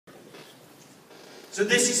So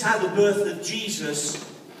this is how the birth of Jesus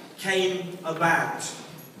came about.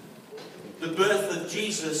 The birth of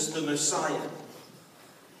Jesus, the Messiah.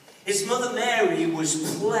 His mother Mary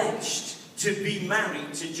was pledged to be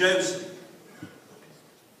married to Joseph.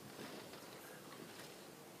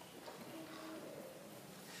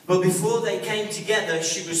 But before they came together,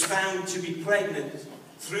 she was found to be pregnant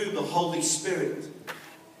through the Holy Spirit.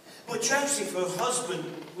 But Joseph, her husband,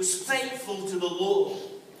 was faithful to the Lord,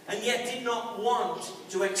 and yet did not want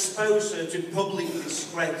to expose her to public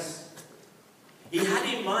disgrace. He had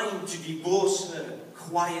in mind to divorce her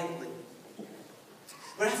quietly.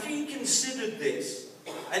 But after he considered this,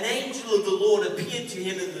 an angel of the Lord appeared to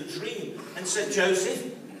him in the dream and said,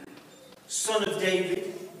 Joseph, son of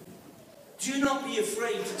David, do not be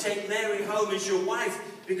afraid to take Mary home as your wife,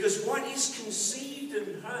 because what is conceived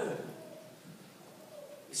in her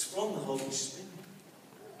is from the Holy Spirit.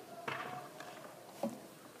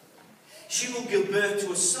 She will give birth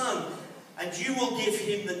to a son, and you will give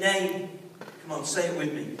him the name, come on, say it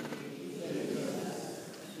with me,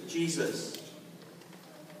 Jesus.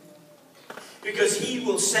 Because he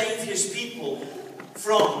will save his people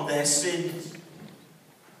from their sins.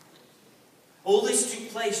 All this took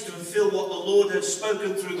place to fulfill what the Lord had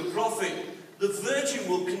spoken through the prophet. The virgin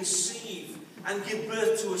will conceive and give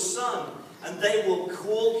birth to a son, and they will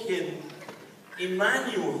call him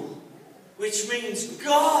Emmanuel, which means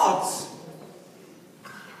God.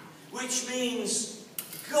 Which means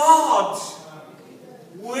God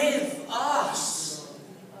with us.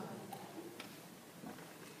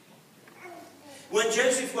 When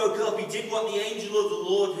Joseph woke up, he did what the angel of the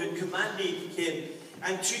Lord had commanded him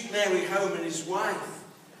and took Mary home and his wife.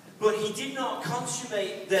 But he did not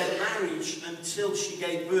consummate their marriage until she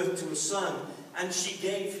gave birth to a son, and she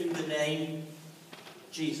gave him the name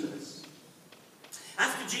Jesus.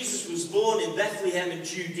 After Jesus was born in Bethlehem in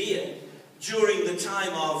Judea, during the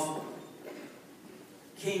time of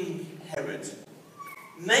King Herod,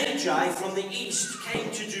 Magi from the east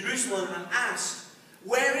came to Jerusalem and asked,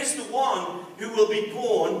 where is the one who will be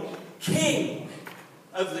born King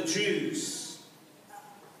of the Jews?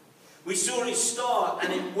 We saw his star,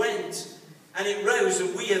 and it went, and it rose,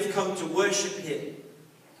 and we have come to worship him.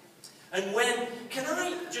 And when, can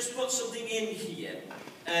I just put something in here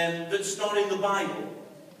that's not in the Bible?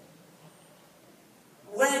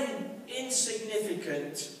 When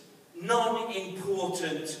insignificant,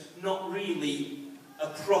 non-important, not really a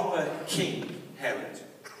proper King Herod.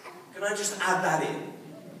 Can I just add that in?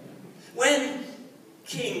 When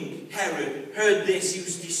King Herod heard this, he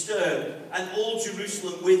was disturbed, and all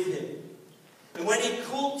Jerusalem with him. And when he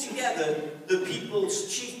called together the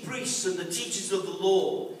people's chief priests and the teachers of the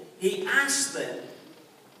law, he asked them,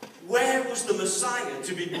 where was the Messiah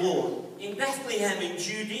to be born? In Bethlehem in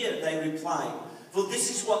Judea, they replied, for this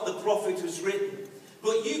is what the prophet has written.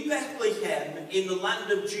 But you, Bethlehem, in the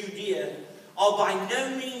land of Judea, are by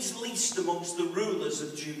no means least amongst the rulers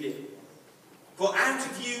of Judea. For out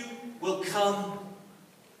of you will come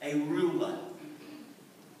a ruler,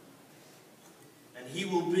 and he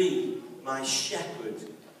will be my shepherd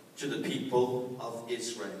to the people of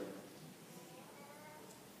Israel.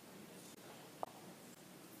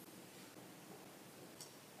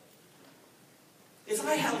 If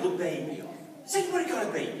I held a baby on, has anybody got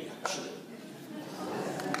a baby actually?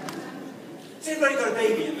 Has anybody got a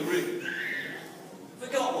baby in the room? Have we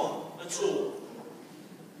got one at all?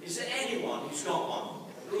 Is there anyone who's got one?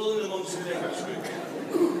 We're all in amongst the babies group.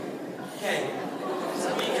 Okay. Does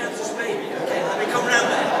that mean counts as baby? Okay, let me come round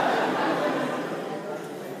there.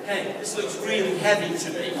 Okay, this looks really heavy to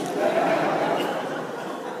me.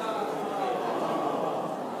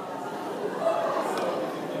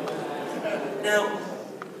 Now,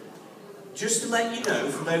 just to let you know,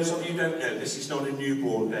 for those of you who don't know, this is not a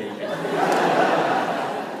newborn baby.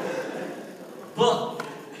 But,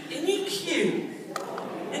 isn't he cute?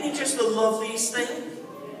 Isn't he just the loveliest thing?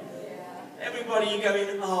 Everybody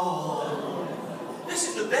going, oh, this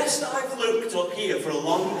is the best I've looked up here for a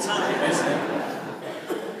long time, isn't it?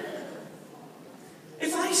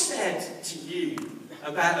 If I said to you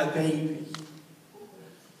about a baby,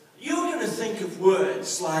 you're going to think of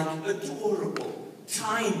words like adorable,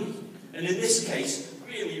 tiny, and in this case,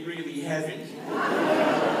 really, really heavy.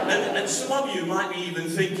 And some of you might be even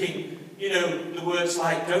thinking, you know, the words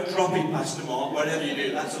like, don't drop it, Pastor Mark, whatever you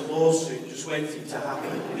do, that's a lawsuit just waiting to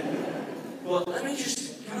happen. But let me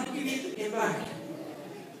just, can I give you it back?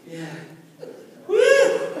 Yeah.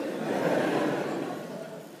 Woo!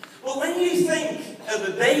 Well, when you think of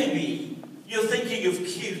a baby, you're thinking of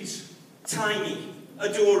cute, tiny,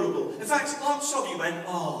 adorable. In fact, lots of you went,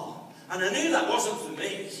 oh, and I knew that wasn't for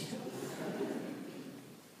me.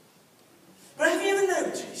 But have you ever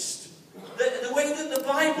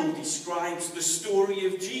Bible describes the story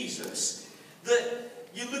of Jesus, that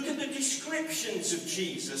you look at the descriptions of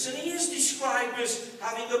Jesus, and he is described as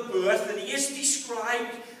having a birth, and he is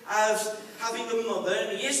described as having a mother,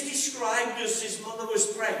 and he is described as his mother was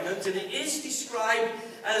pregnant, and it is described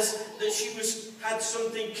as that she had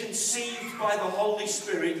something conceived by the Holy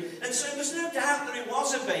Spirit. And so there's no doubt that he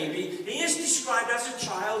was a baby. He is described as a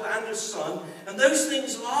child and a son, and those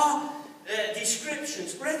things are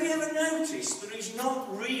descriptions. But have you ever noticed that he's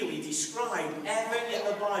not really described ever in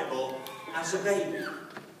the Bible as a baby?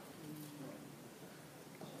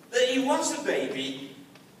 That he was a baby,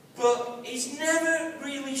 but he's never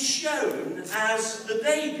really shown as the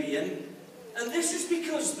baby. And this is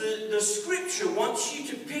because the scripture wants you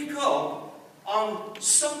to pick up on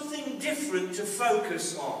something different to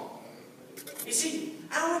focus on. You see,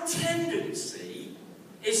 our tendency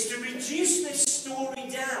is to reduce this story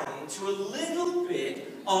down to a little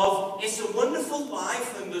bit of It's a Wonderful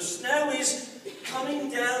Life, and the snow is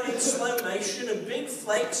coming down in slow motion and big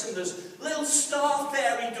flakes, and there's little star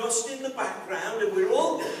fairy dust in the background, and we're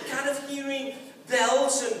all kind of hearing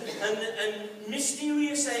bells and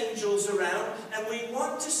mysterious angels around, and we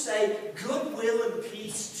want to say goodwill and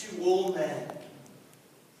peace to all men.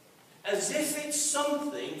 As if it's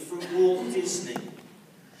something from Walt Disney.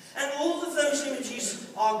 And all of those images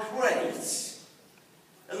are great.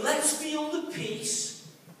 And let's feel the peace.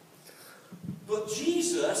 But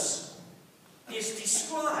Jesus is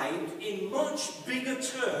described in much bigger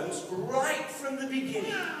terms right from the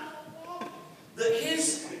beginning. That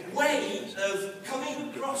his way of coming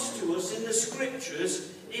across to us in the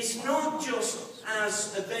scriptures is not just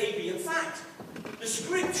as a baby. In fact, the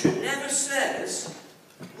scripture never says,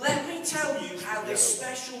 let me tell you how this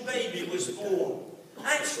special baby was born.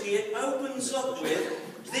 Actually, it opens up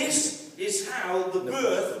with, this is how the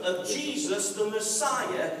birth of Jesus, the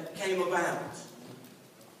Messiah, came about.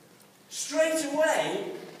 Straight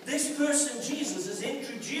away, this person, Jesus, is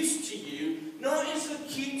introduced to you not as a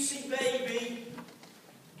cutesy baby,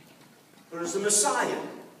 but as the Messiah,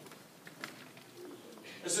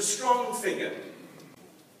 as a strong figure.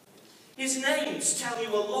 His names tell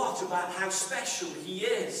you a lot about how special he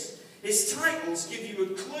is. His titles give you a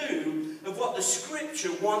clue of what the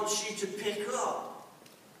scripture wants you to pick up.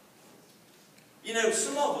 You know,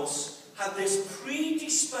 some of us have this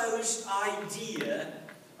predisposed idea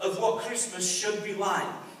of what Christmas should be like.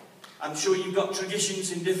 I'm sure you've got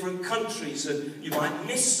traditions in different countries, and you might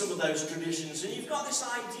miss some of those traditions, and you've got this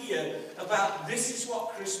idea about this is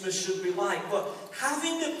what Christmas should be like. But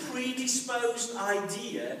having a predisposed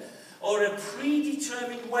idea or a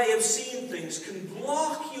predetermined way of seeing things can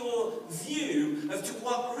block your view of to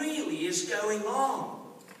what really is going on.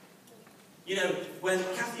 You know, when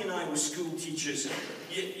Kathy and I were school teachers,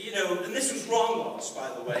 you know, and this was wrong of us, by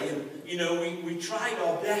the way, and, you know, we tried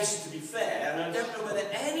our best to be fair, and I don't know whether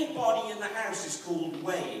anybody in the house is called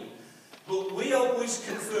Wayne, but we always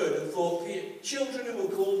conferred and thought children who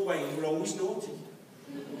were called Wayne were always naughty.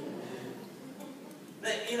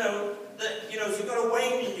 That, you know, if you've got a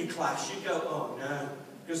Wayne in your class, you go, oh no,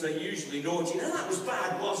 because they're usually naughty. Now that was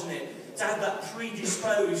bad, wasn't it? To have that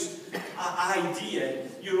predisposed idea.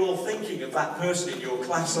 You're all thinking of that person in your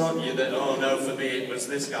class, aren't you? That, oh no, for me it was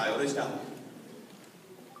this guy or this guy.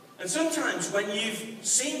 And sometimes when you've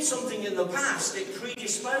seen something in the past, it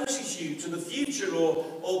predisposes you to the future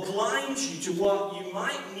or blinds you to what you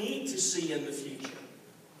might need to see in the future.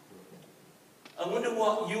 I wonder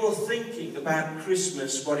what you're thinking about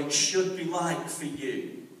Christmas, what it should be like for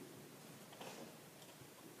you.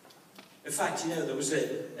 In fact, you know, there was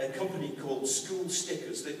a company called School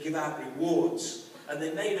Stickers that give out rewards, and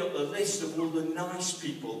they made up a list of all the nice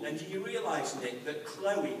people. And do you realise, Nick, that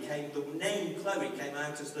the name Chloe came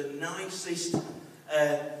out as the nicest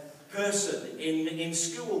person in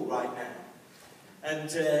school right now?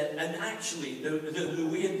 And actually, the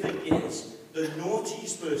weird thing is, the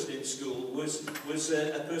naughtiest person in school was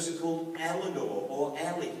a person called Eleanor or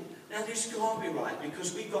Ellie. Now this can't be right,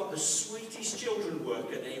 because we've got the sweetest children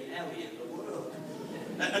worker named Ellie in the world.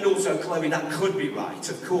 And also Chloe, that could be right,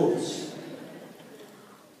 of course.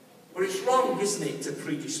 But it's wrong, isn't it, to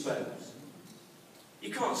predispose?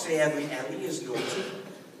 You can't say every Ellie is naughty.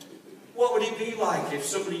 What would it be like if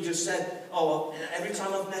somebody just said, oh, every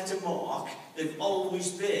time I've met a Mark, they've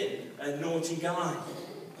always been a naughty guy?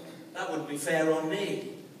 That wouldn't be fair on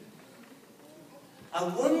me. I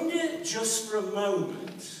wonder just for a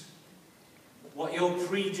moment what your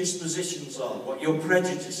predispositions are, what your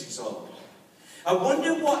prejudices are. I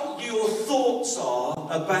wonder what your thoughts are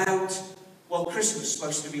about, well, Christmas is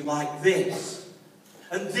supposed to be like this,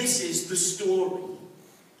 and this is the story.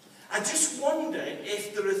 I just wonder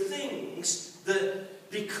if there are things that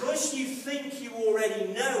because you think you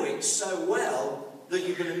already know it so well that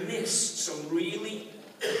you're going to miss some really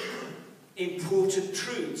important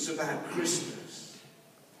truths about Christmas.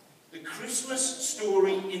 The Christmas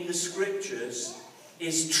story in the Scriptures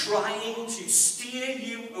is trying to steer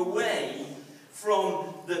you away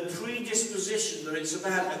from the predisposition that it's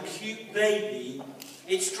about a cute baby.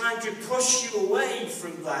 It's trying to push you away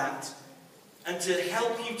from that and to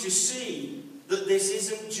help you to see that this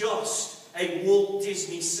isn't just a Walt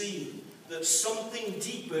Disney scene, that something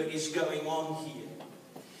deeper is going on here.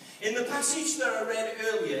 In the passage that I read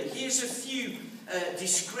earlier, here's a few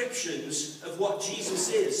descriptions of what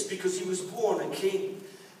Jesus is, because he was born a king.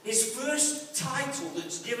 His first title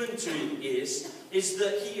that's given to him is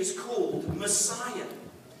that he is called Messiah.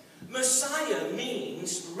 Messiah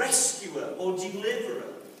means rescuer or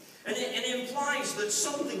deliverer. And it implies that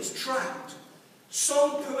something's trapped.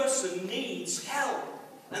 Some person needs help,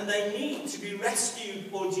 and they need to be rescued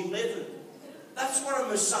or delivered. That's what a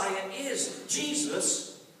Messiah is.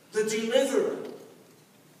 Jesus, the deliverer.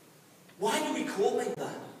 Why do we call him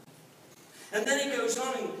that? And then it goes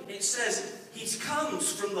on and it says he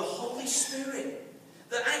comes from the Holy Spirit.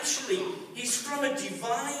 That actually he's from a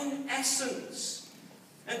divine essence.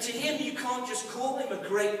 And to him you can't just call him a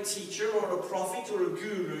great teacher or a prophet or a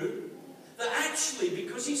guru. That actually,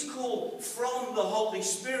 because he's called from the Holy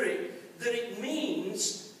Spirit, that it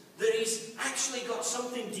means that he's actually got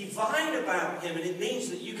something divine about him. And it means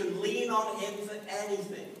that you can lean on him for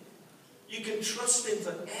anything. You can trust him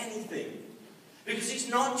for anything. Because he's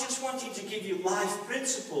not just wanting to give you life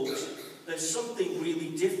principles. There's something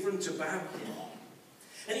really different about him.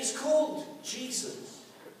 And he's called Jesus.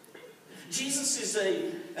 Jesus is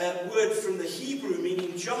a word from the Hebrew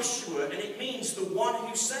meaning Joshua, and it means the one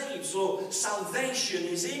who saves, or salvation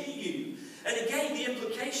is in you. And again, the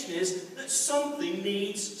implication is that something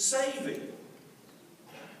needs saving.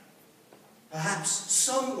 Perhaps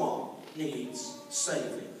someone needs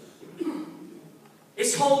saving.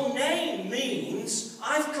 His whole name means,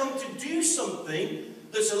 I've come to do something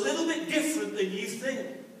that's a little bit different than you think.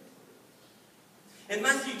 In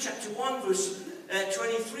Matthew chapter 1, verse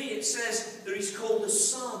 23, it says that he's called the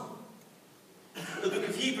Son. The book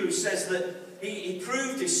of Hebrews says that he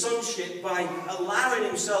proved his sonship by allowing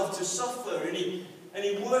himself to suffer, and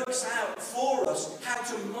he works out for us how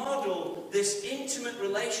to model this intimate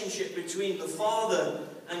relationship between the Father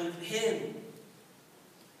and him.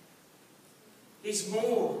 He's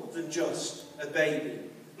more than just a baby.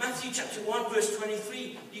 Matthew chapter 1 verse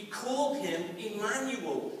 23, you call him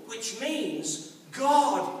Emmanuel, which means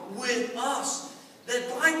God with us. The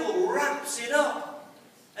Bible wraps it up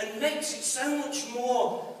and makes it so much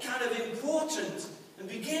more kind of important and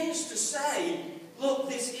begins to say, look,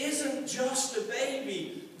 this isn't just a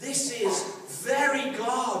baby. This is very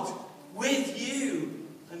God with you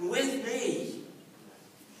and with me.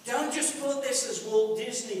 Don't just put this as Walt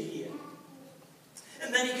Disney here.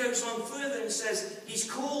 And then he goes on further and says he's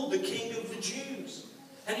called the King of the Jews.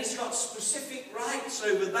 And he's got specific rights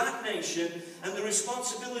over that nation and the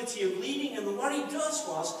responsibility of leading them. And what he does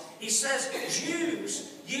was, he says,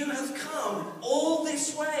 Jews, you have come all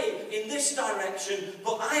this way in this direction,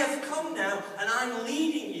 but I have come now and I'm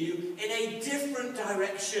leading you in a different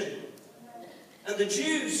direction. And the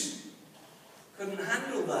Jews couldn't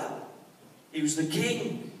handle that. He was the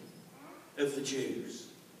King of the Jews.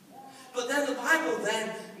 But then the Bible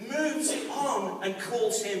then moves it on and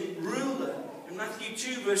calls him ruler. In Matthew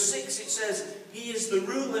 2 verse 6 it says he is the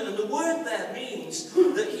ruler, and the word there means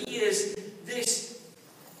that he is this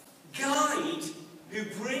guide who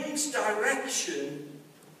brings direction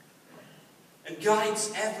and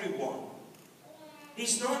guides everyone.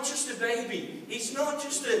 He's not just a baby. He's not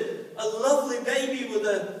just a lovely baby with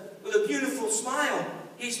a beautiful smile.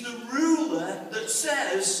 He's the ruler that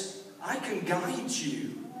says, I can guide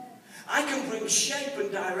you. I can bring shape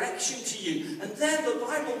and direction to you. And then the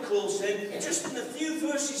Bible calls him, just in the few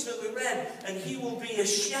verses that we read, and he will be a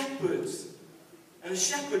shepherd. And a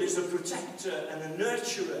shepherd is a protector and a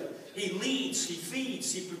nurturer. He leads, he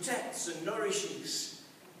feeds, he protects and nourishes.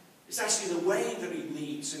 It's actually the way that he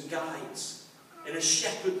leads and guides, in a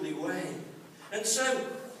shepherdly way. And so,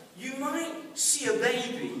 you might see a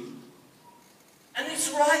baby, and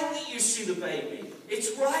it's right that you see the baby.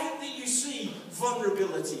 It's right that you see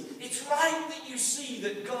vulnerability. It's right that you see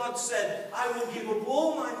that God said, I will give up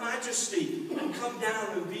all my majesty and come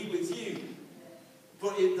down and be with you.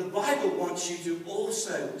 But the Bible wants you to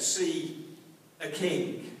also see a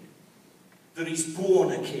king. That he's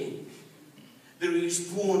born a king. That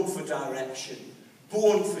he's born for direction.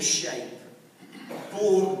 Born for shape.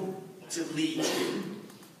 Born to lead you.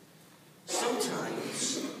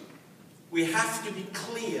 Sometimes we we have to be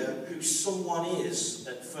clear who someone is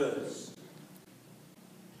at first.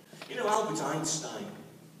 You know, Albert Einstein,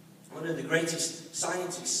 one of the greatest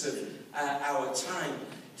scientists of our time,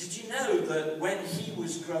 did you know that when he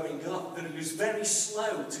was growing up, that he was very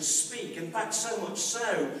slow to speak? In fact, so much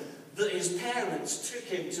so that his parents took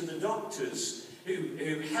him to the doctors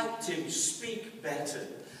who helped him speak better.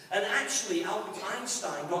 And actually, Albert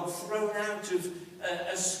Einstein got thrown out of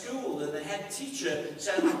a school, and the head teacher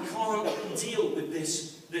said, I can't deal with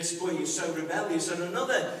this boy, he's so rebellious. And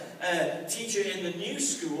another teacher in the new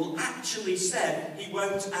school actually said he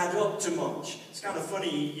won't add up to much. It's kind of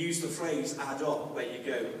funny you use the phrase add up where you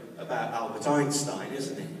go about Albert Einstein,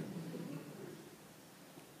 isn't it?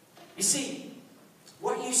 You see,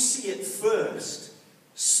 what you see at first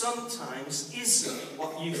sometimes isn't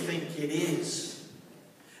what you think it is.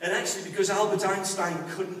 And actually, because Albert Einstein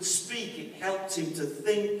couldn't speak, it helped him to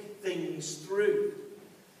think things through.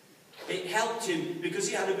 It helped him, because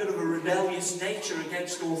he had a bit of a rebellious nature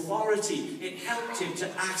against authority, it helped him to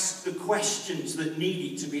ask the questions that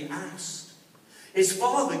needed to be asked. His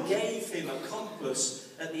father gave him a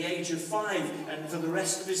compass at the age of 5, and for the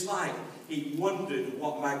rest of his life, he wondered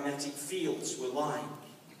what magnetic fields were like.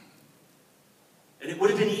 And it would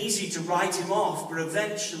have been easy to write him off, but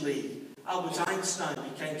eventually Albert Einstein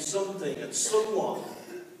became something and someone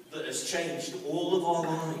that has changed all of our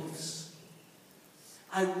lives.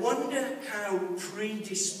 I wonder how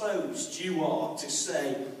predisposed you are to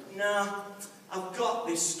say, nah, I've got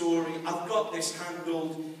this story, I've got this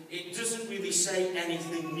handled, it doesn't really say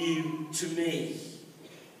anything new to me.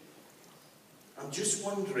 I'm just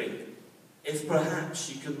wondering if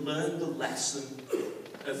perhaps you can learn the lesson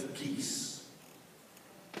of geese.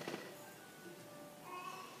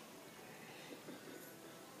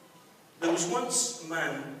 There was once a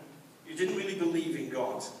man who didn't really believe in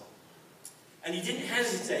God, and he didn't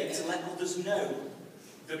hesitate to let others know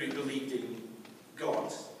that he believed in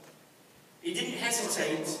God. He didn't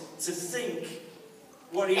hesitate to think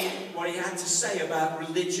what he had to say about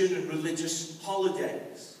religion and religious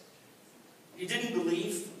holidays. He didn't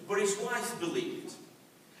believe, but his wife believed.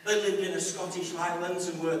 They lived in the Scottish Highlands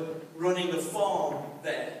and were running a farm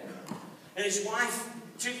there. And his wife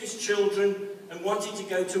took his children and wanted to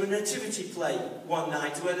go to a nativity play one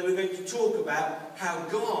night where they were going to talk about how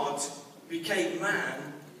God became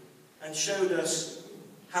man and showed us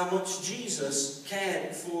how much Jesus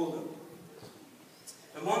cared for them.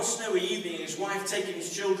 And one snowy evening, his wife taking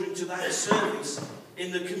his children to that service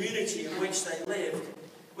in the community in which they lived,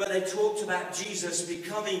 where they talked about Jesus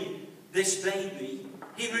becoming this baby,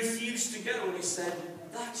 he refused to go and he said,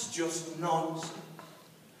 that's just nonsense.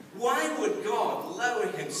 Why would God lower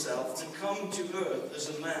himself to come to earth as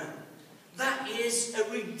a man? That is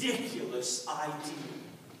a ridiculous idea.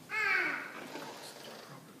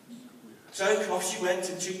 So off she went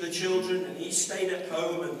and took the children, and he stayed at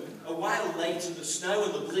home, and a while later the snow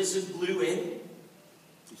and the blizzard blew in,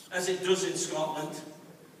 as it does in Scotland.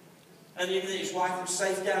 And his wife was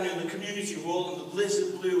safe down in the community hall, and the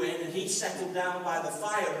blizzard blew in, and he settled down by the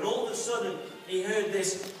fire, and all of a sudden he heard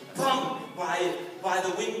this bump by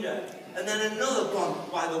the window, and then another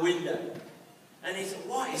bump by the window. And he thought,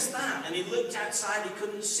 what is that? And he looked outside, he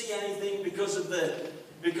couldn't see anything because of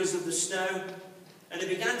the snow. And he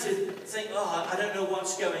began to think, oh, I don't know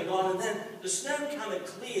what's going on. And then the snow kind of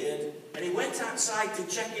cleared, and he went outside to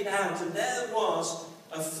check it out, and there was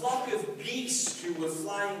a flock of geese who were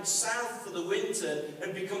flying south for the winter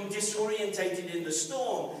and become disorientated in the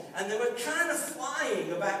storm. And they were kind of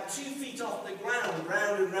flying about 2 feet off the ground,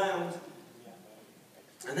 round and round.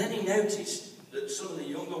 And then he noticed that some of the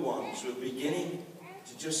younger ones were beginning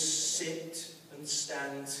to just sit and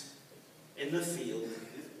stand in the field.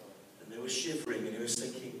 And they were shivering, and he was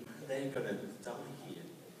thinking, they're going to die here.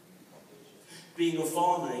 Being a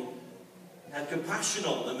farmer, he had compassion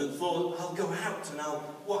on them and thought, I'll go out and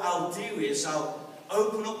what I'll do is I'll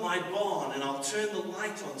open up my barn and I'll turn the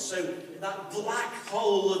light on so that black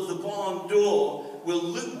hole of the barn door will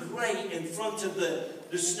look great in front of the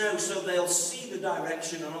snow, so they'll see the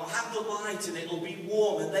direction, and I'll have the light and it'll be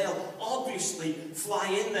warm, and they'll obviously fly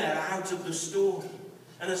in there out of the storm.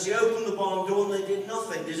 And as he opened the barn door, they did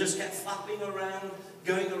nothing. They just kept flapping around,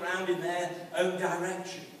 going around in their own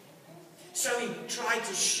direction. So he tried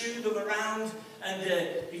to shoo them around, and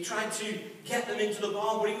he tried to get them into the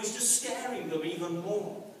barn, but he was just scaring them even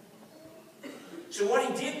more. So what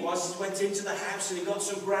he did was, he went into the house and he got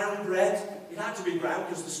some brown bread. It had to be brown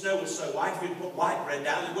because the snow was so white. If he'd put white bread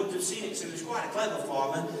down, they wouldn't have seen it. So he was quite a clever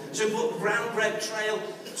farmer. So he put the brown bread trail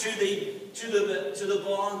to the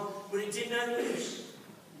barn, but it did no use.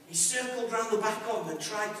 He circled round the back of them and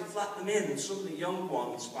tried to flap them in, and some of the young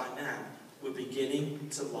ones by now were beginning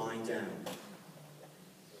to lie down.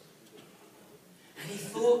 And he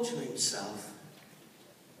thought to himself,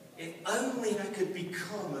 if only I could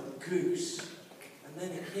become a goose. And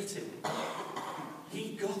then it hit him.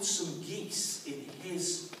 He got some geese in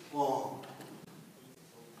his barn.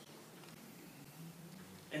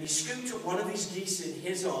 And he scooped up one of his geese in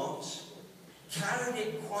his arms, carried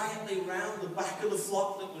it quietly round the back of the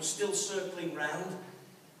flock that was still circling round.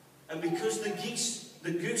 And because the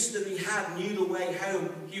goose that he had knew the way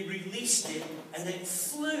home, he released it and it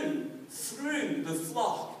flew through the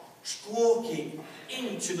flock, squawking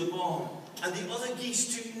into the barn. And the other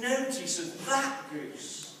geese took notice of that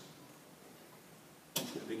goose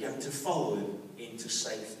and began to follow him into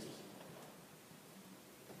safety.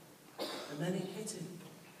 And then it hit him.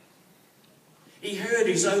 He heard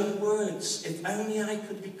his own words, if only I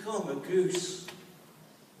could become a goose.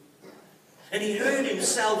 And he heard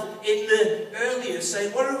himself in the earlier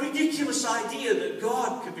saying, what a ridiculous idea that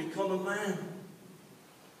God could become a man.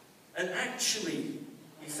 And actually,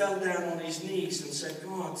 he fell down on his knees and said,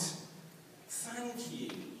 God, thank you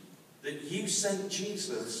that you sent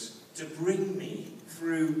Jesus to bring me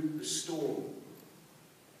through the storm.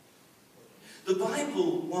 The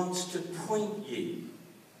Bible wants to point you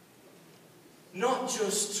not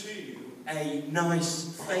just to a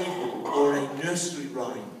nice fable or a nursery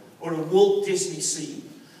rhyme or a Walt Disney scene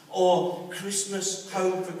or Christmas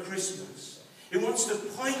Home for Christmas. It wants to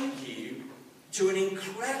point you to an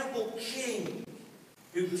incredible king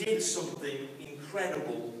who did something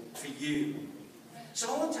incredible for you.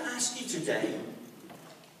 So I want to ask you today,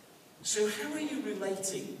 so how are you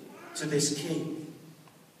relating to this king?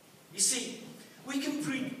 You see, we can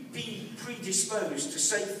be predisposed to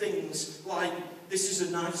say things like, this is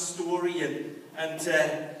a nice story,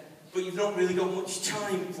 but you've not really got much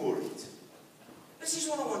time for it. This is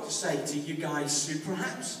what I want to say to you guys who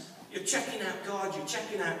perhaps you're checking out God, you're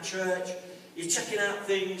checking out church, you're checking out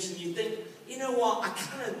things, and you think, you know what, I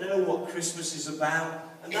kind of know what Christmas is about,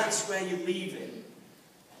 and that's where you leave it.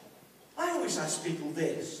 I always ask people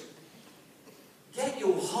this. Get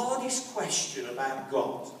your hardest question about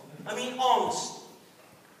God. I mean, honest.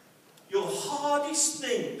 Your hardest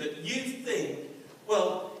thing that you think,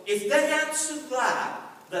 well, if they answered that,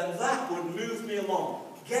 then that would move me along.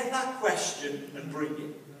 Get that question and bring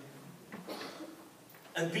it.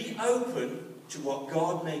 And be open to what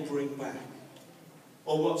God may bring back.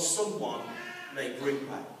 Or what someone may bring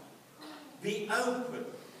back. Be open.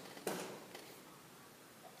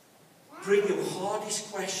 Bring your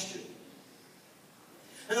hardest question.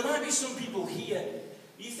 And there might be some people here,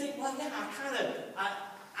 you think, well, yeah,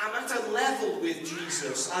 I'm at a level with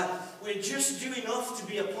Jesus. We're just doing enough to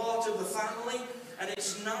be a part of the family, and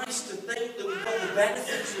it's nice to think that we've got the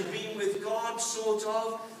benefits of being with God, sort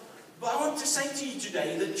of. But I want to say to you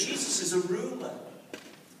today that Jesus is a ruler.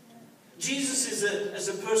 Jesus is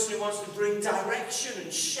a person who wants to bring direction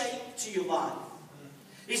and shape to your life.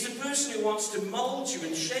 He's a person who wants to mold you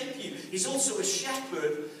and shape you. He's also a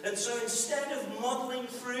shepherd. And so instead of muddling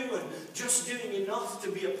through and just doing enough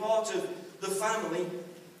to be a part of the family,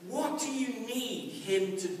 what do you need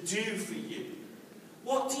him to do for you?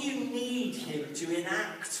 What do you need him to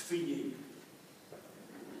enact for you?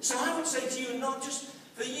 So I would say to you, and not just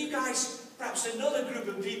for you guys, perhaps another group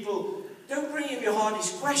of people, don't bring him your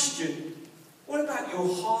hardest question. What about your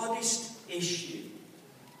hardest issue?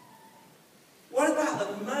 What about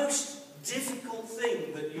the most difficult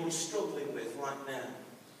thing that you're struggling with right now?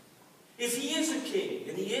 If he is a king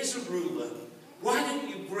and he is a ruler, why don't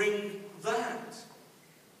you bring that?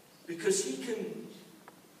 Because he can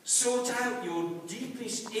sort out your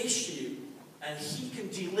deepest issue and he can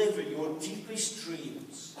deliver your deepest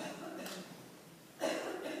dreams.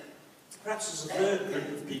 Perhaps there's a third group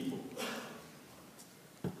of people.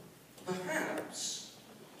 Perhaps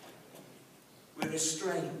we're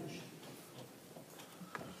estranged.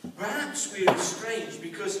 Perhaps we're estranged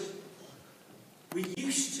because we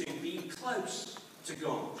used to be close to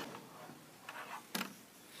God.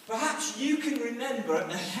 Perhaps you can remember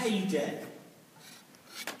a heyday.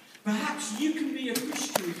 Perhaps you can be a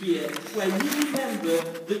Christian here where you remember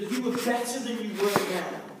that you were better than you were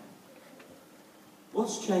now.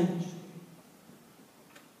 What's changed?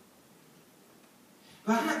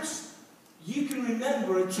 Perhaps you can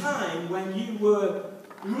remember a time when you were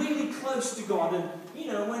really close to God, and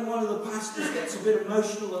when one of the pastors gets a bit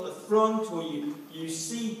emotional at the front, or you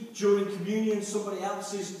see during communion somebody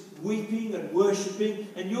else is weeping and worshipping,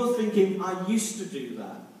 and you're thinking, I used to do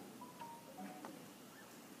that.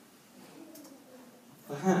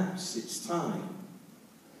 Perhaps it's time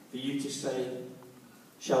for you to say,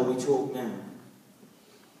 shall we talk now?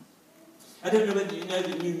 I don't know whether you know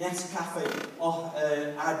the new Nescafe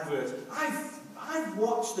advert. I've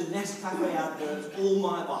watched the Nescafe adverts all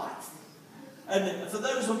my life. And for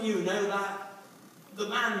those of you who know that, the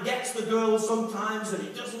man gets the girl sometimes and he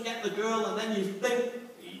doesn't get the girl, and then you think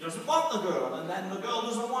he doesn't want the girl, and then the girl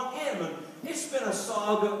doesn't want him. And it's been a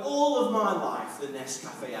saga all of my life, the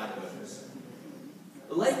Nescafe adverts.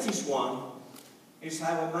 The latest one is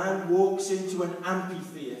how a man walks into an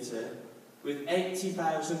amphitheatre with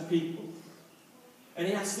 80,000 people. And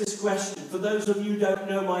he asks this question: for those of you who don't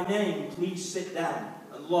know my name, please sit down.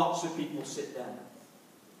 And lots of people sit down.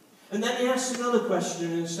 And then he asks another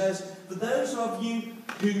question and says, for those of you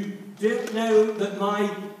who don't know that my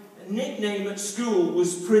nickname at school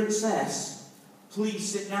was Princess, please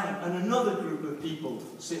sit down. And another group of people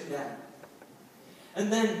sit down.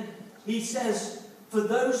 And then he says, for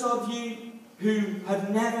those of you who have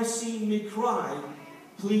never seen me cry,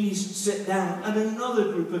 please sit down. And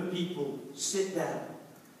another group of people sit down.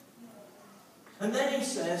 And then he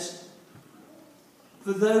says,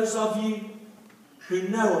 for those of you who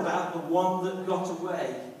know about the one that got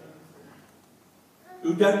away,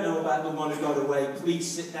 who don't know about the one who got away, please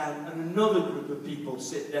sit down. And another group of people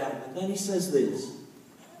sit down. And then he says this: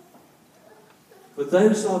 for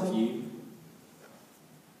those of you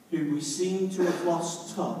who we seem to have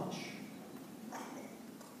lost touch,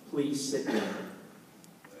 please sit down.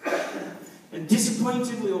 And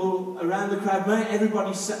disappointingly, all around the crowd,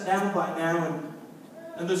 everybody's sat down by now,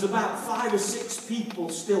 and there's about 5 or 6 people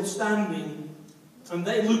still standing, and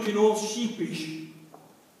they're looking all sheepish,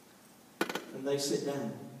 and they sit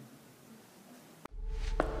down.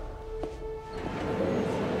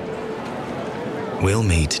 We'll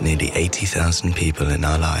meet nearly 80,000 people in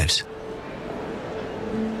our lives.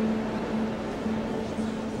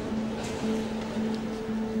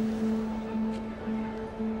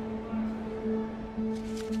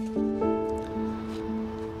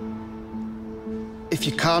 If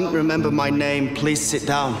you can't remember my name, please sit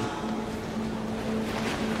down.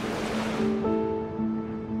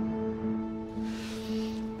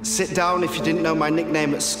 Sit down if you didn't know my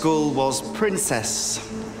nickname at school was Princess.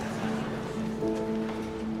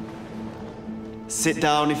 Sit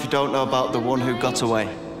down if you don't know about the one who got away.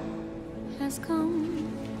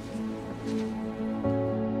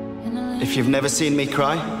 If you've never seen me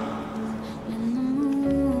cry,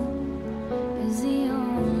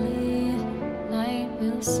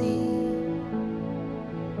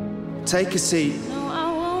 take a seat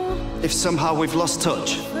if somehow we've lost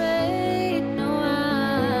touch.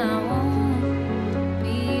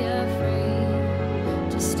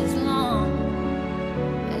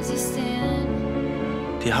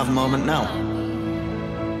 Do you have a moment now?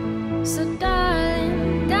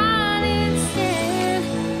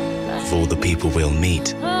 Of all the people we'll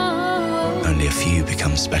meet, only a few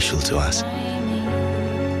become special to us.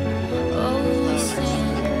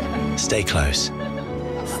 Stay close.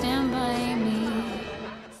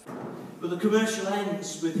 But the commercial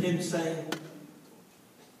ends with him saying,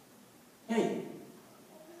 hey,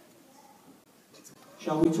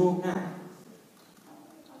 shall we talk now?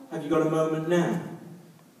 Have you got a moment now?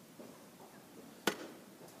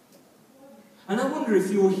 And I wonder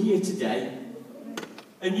if you're here today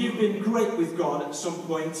and you've been great with God at some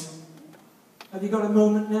point. Have you got a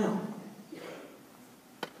moment now?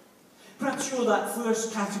 Perhaps you're that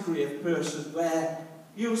first category of person where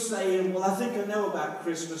you're saying, well, I think I know about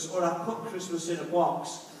Christmas, or I've put Christmas in a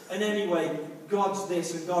box, and anyway, God's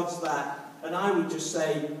this and God's that. And I would just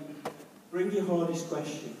say, bring your hardest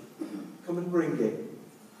question. Come and bring it.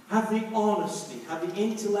 Have the honesty, have the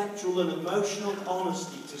intellectual and emotional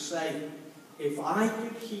honesty to say, if I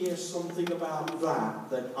could hear something about that,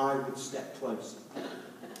 then I would step closer.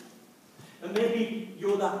 And maybe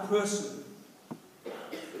you're that person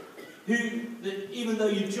who, even though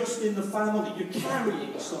you're just in the family, you're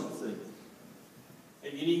carrying something,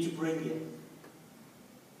 and you need to bring it.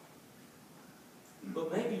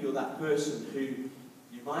 But maybe you're that person who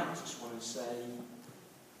you might just want to say,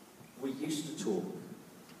 we used to talk.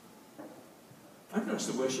 I'm going to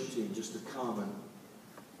ask the worship team just to come, and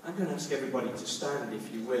I'm going to ask everybody to stand,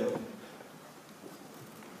 if you will.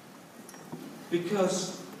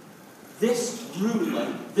 Because this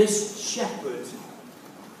ruler, this shepherd,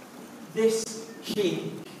 this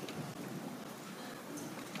king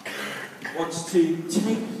wants to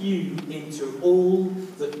take you into all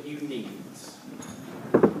that you need.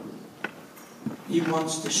 He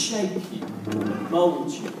wants to shape you,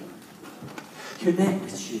 mold you,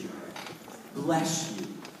 connect you, bless you,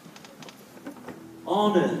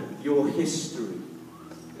 honor your history.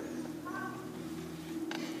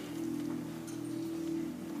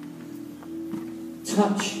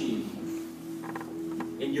 Touch you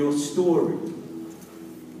in your story.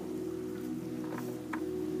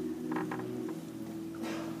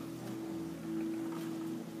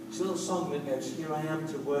 It's a little song that goes, here I am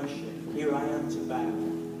to worship, here I am to bow.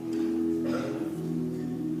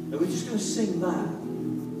 And we're just going to sing that.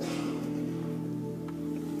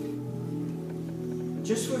 And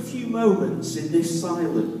just for a few moments in this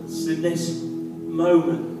silence, in this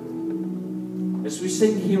moment, as we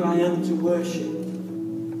sing Here I Am to Worship,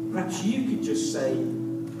 perhaps you could just say,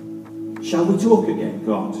 shall we talk again,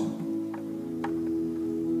 God?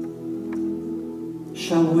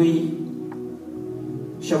 Shall we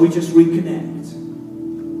just reconnect?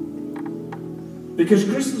 Because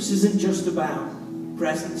Christmas isn't just about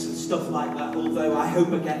presents and stuff like that, although I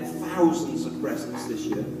hope I get thousands of presents this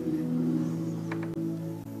year.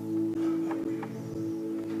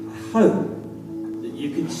 I hope that you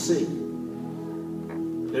can see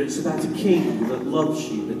that it's about a king that loves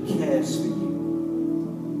you, that cares for you.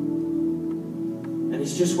 And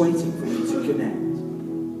he's just waiting for you to connect.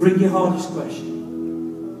 Bring your hardest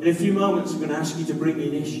question. In a few moments, I'm going to ask you to bring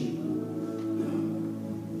an issue.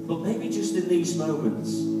 But maybe just in these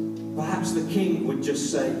moments, perhaps the king would just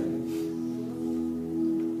say,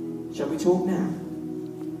 shall we talk now?